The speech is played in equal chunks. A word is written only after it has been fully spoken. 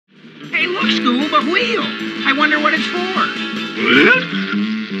Hey, look, Scoob, a wheel. I wonder what it's for. What?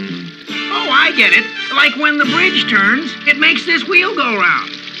 Oh, I get it. Like when the bridge turns, it makes this wheel go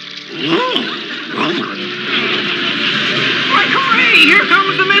round. Like, hooray! Here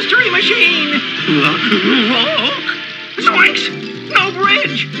comes the mystery machine! Zoinks! No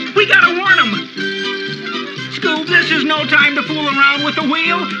bridge! We gotta warn them! Scoob, this is no time to fool around with the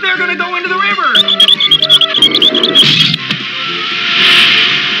wheel. They're gonna go into the river.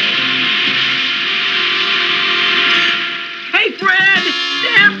 Hey, Fred!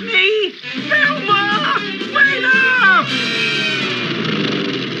 Daphne! Velma! Wait up!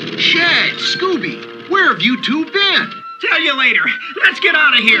 Shag, Scooby, where have you two been? Tell you later. Let's get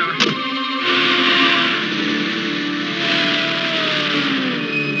out of here.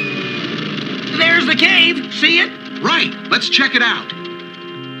 There's the cave. See it? Right, let's check it out.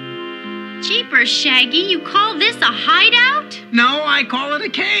 Jeepers, Shaggy, you call this a hideout? No, I call it a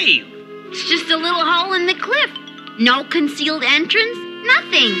cave. It's just a little hole in the cliff. No concealed entrance,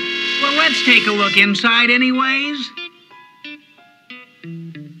 nothing. Well, let's take a look inside anyways.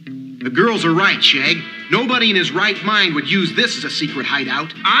 The girls are right, Shag. Nobody in his right mind would use this as a secret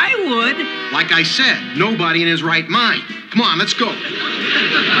hideout. I would. Like I said, nobody in his right mind. Come on, let's go.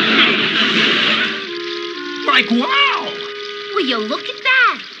 Like, wow. Will you look at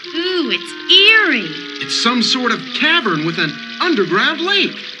that? Ooh, it's eerie. It's some sort of cavern with an underground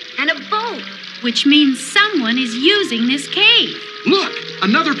lake. And a boat. Which means someone is using this cave. Look,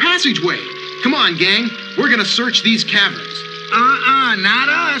 another passageway. Come on, gang. We're gonna search these caverns. Not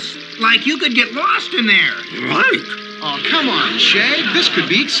us. Like you could get lost in there. Right. Oh, come on, Shag. This could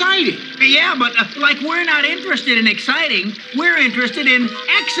be exciting. Yeah, but like we're not interested in exciting. We're interested in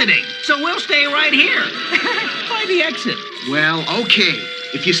exiting. So we'll stay right here. By the exit. Well, okay.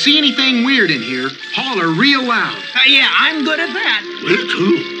 If you see anything weird in here, holler real loud. Yeah, I'm good at that. Me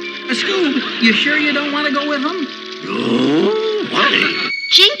too. Scoob, you sure you don't want to go with them? No way.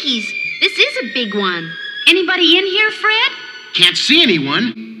 Jinkies, this is a big one. Anybody in here, Fred? Can't see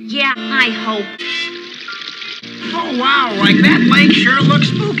anyone. Yeah, I hope. Oh, wow, like that lake sure looks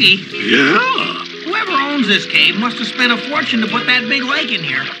spooky. Yeah. Whoever owns this cave must have spent a fortune to put that big lake in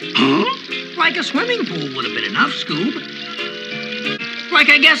here. Huh? Like a swimming pool would have been enough, Scoob. Like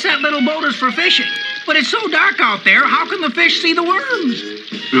I guess that little boat is for fishing. But it's so dark out there, how can the fish see the worms?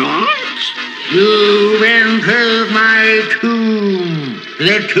 Right. You've entered my tomb,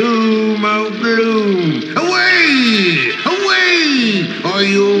 the tomb of gloom. Away! Away! Or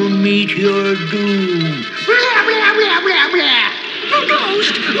you'll meet your doom. Blah, blah, blah, blah, blah. A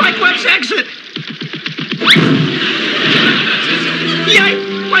ghost! Like, let's exit!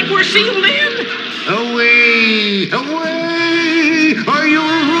 Yikes! Like we're sealed in! Away! Away! Or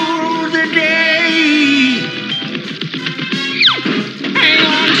you'll rule the day. Hang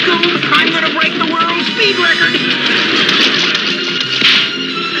on, Scoob! I'm gonna break the world speed record!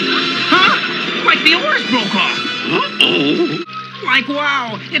 Huh? Like the oars broke off! Uh-oh. Like,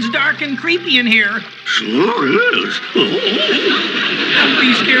 wow, it's dark and creepy in here. Sure is. Don't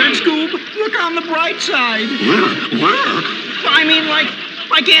be scared, Scoob. Look on the bright side. Where? I mean, like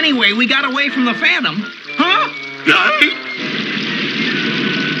anyway, we got away from the Phantom. Huh?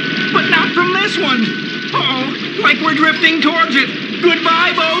 But not from this one. Uh-oh, like we're drifting towards it.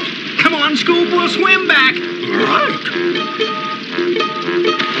 Goodbye, boat. Come on, Scoob, we'll swim back. Right.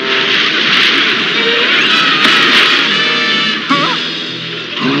 Huh?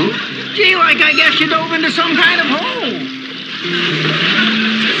 Huh? Gee, like I guess you dove into some kind of hole.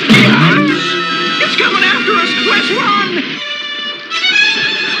 It's coming after us. Let's run.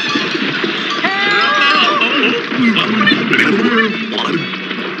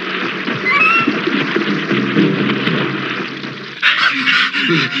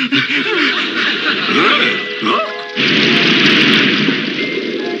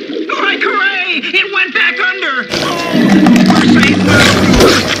 Like, hooray! It went back under. Oh, we're safe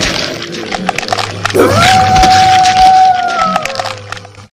now.